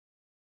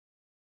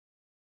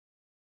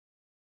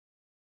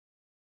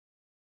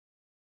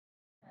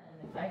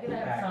I could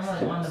have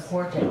someone on the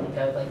porch, I think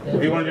I would like this.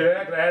 If you want to do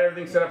that, 'cause I had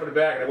everything set up in the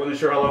back, and I wasn't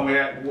sure how long we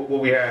had, what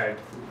we had.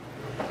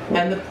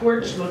 And the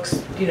porch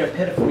looks, you know,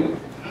 pitiful.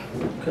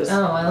 Oh,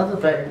 I love the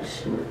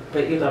porch.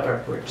 But you love our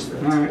porch, so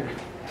that's All right. good.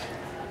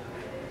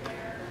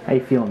 How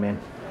you feeling, man?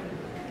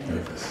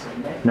 Nervous.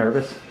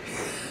 Nervous?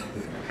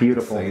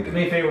 Beautiful. Excited. Do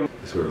me a favor.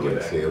 Sort of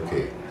like say,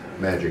 okay,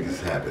 magic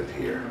has happened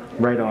here.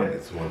 Right on. And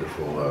it's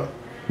wonderful.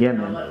 Yeah, I'll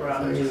man. let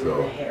Rob do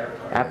So- the hair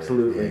part. The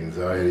Absolutely.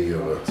 anxiety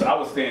of So I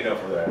will stand up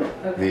for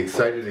that. the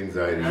excited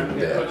anxiety of So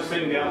death. just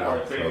sitting down for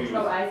it. Thank you.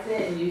 Oh, I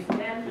sit and you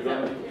stand? Is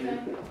that what you're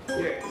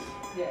saying?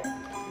 Yeah. Yeah.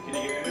 Can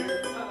you get in there?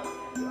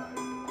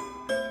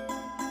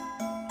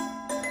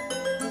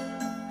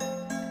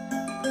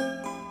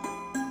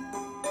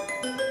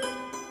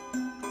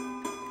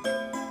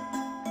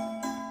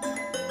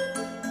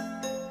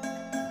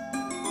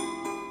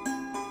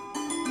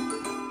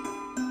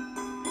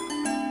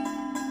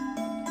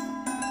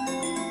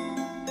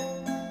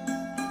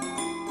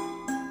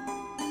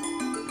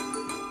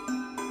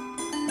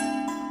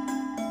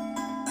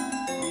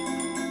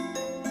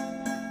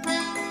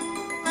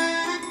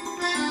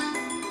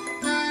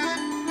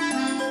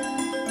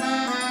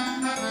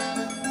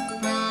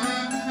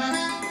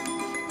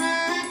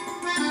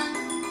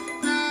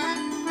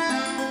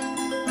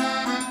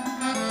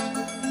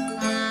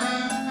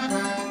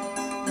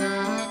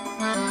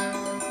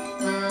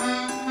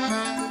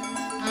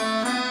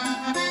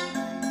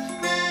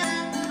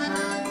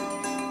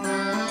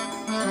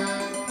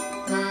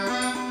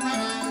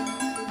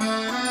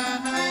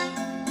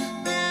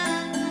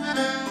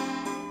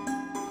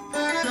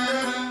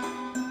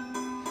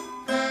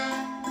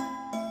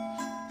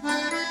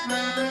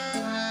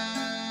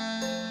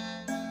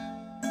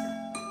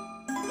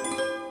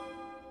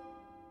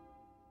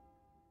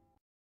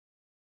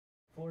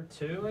 Floor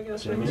 2, I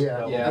guess.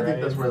 Yeah, I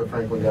think that's where the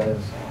Franklin guy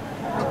is.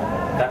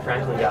 That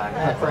Franklin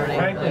guy.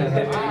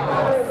 Franklin.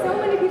 So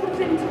many people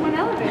fit into one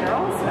elevator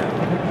also.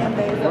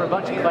 We're a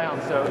bunch of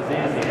clowns, so it's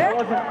easy.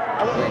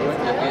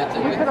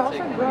 You could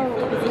also grow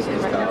a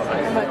position right now.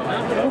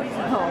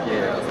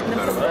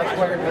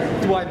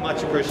 Do I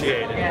much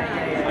appreciate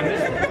it? On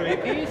this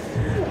three-piece?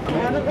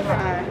 One of the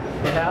five.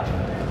 Yeah.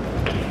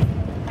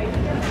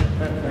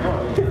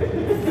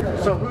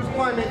 So who's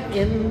climbing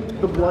in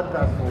the blood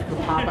vessel to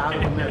pop out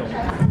of the middle?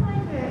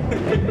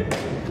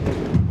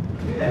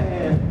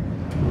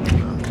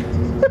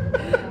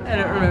 I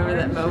don't remember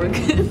that moment.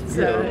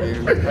 So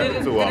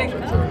Happens too often.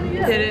 So.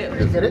 did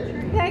it? Get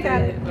it? Yeah, I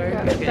got it.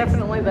 Got it.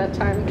 Definitely that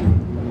time.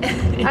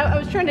 I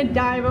was trying to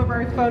dive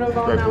over a photo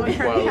ball and I was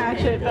trying to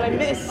catch it, but I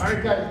missed. All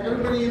right, guys,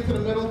 everybody into the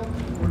middle.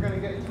 We're going to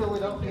get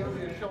Philadelphia over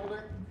your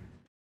shoulder.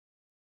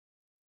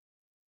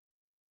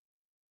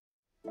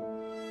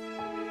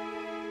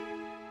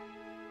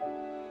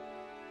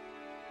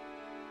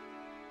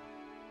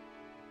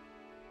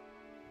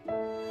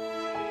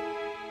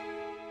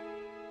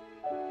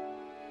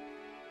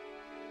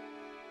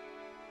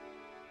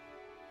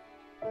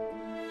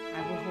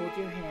 I will hold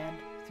your hand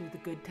through the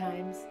good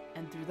times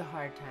and through the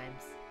hard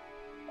times.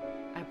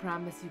 I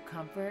promise you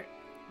comfort,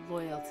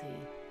 loyalty,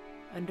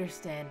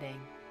 understanding,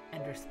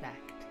 and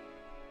respect.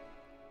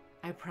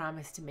 I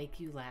promise to make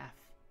you laugh.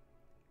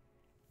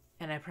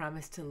 And I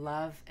promise to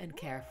love and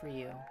care for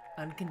you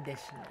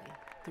unconditionally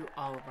through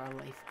all of our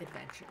life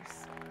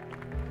adventures.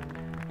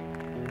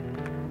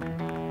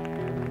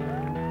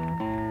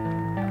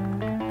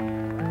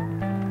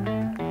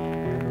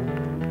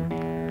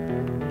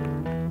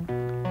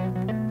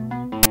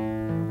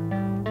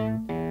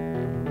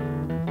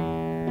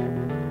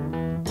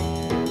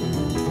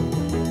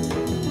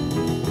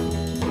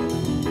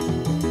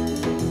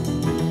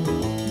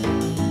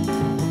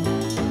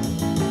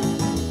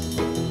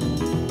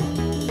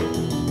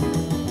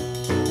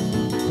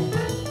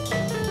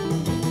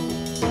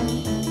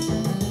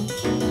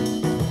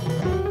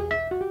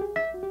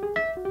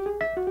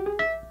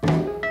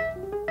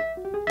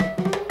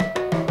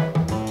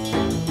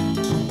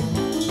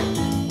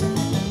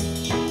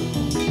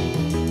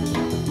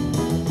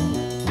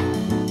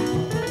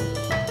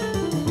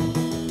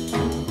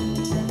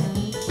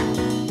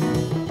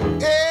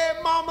 Hey,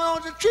 mama,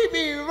 don't you treat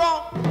me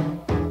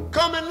wrong.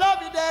 Come and love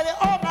you, daddy,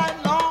 all night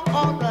long,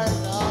 all night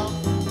long.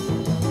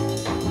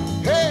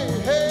 Hey,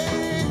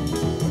 hey,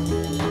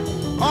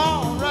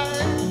 all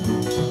right.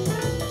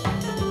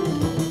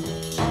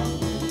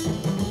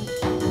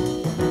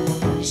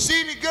 You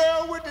see the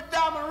girl with the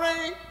diamond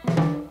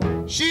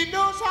ring? She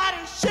knows how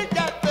to shake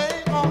that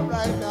thing, all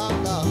right now,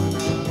 now,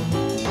 now.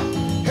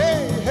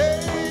 Hey, hey,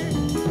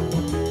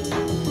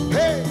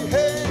 hey,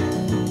 hey.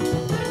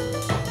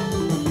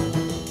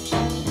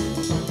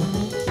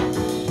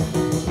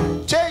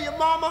 Tell your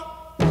mama,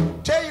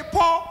 tell your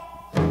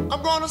pa,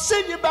 I'm gonna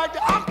send you back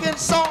to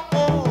Arkansas.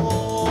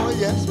 Oh,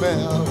 yes,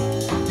 ma'am.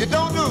 You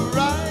don't do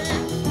right.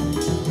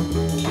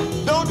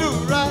 Don't do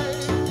right.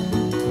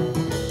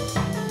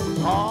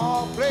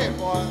 Oh,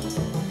 playboy.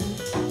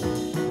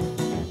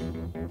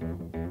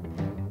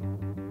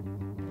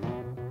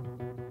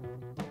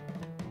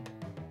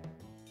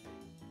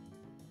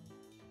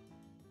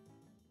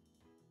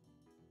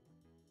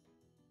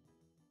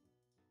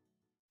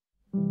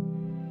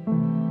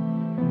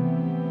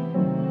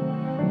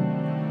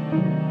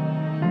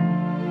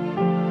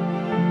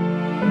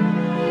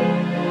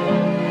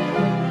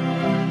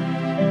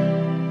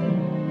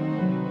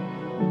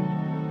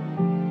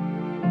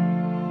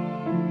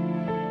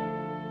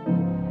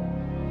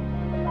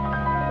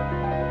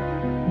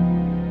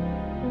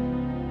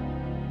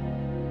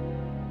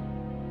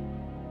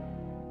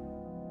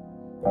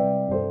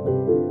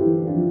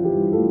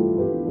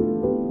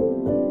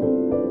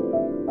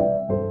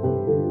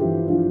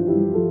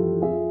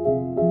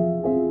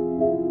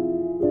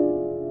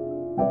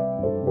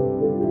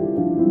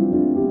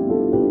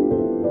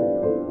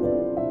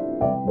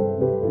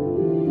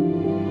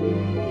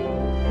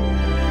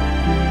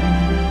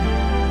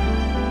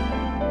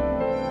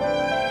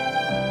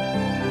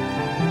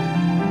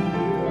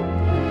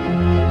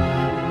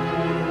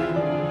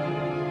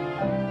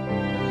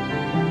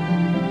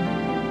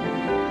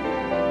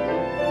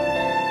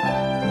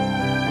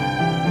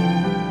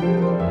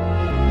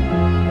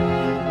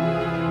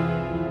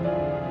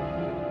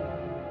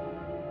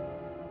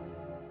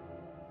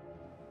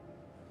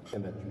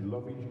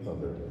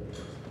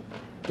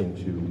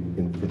 into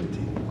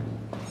infinity.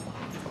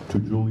 To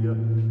Julia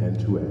and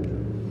to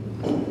Andrew.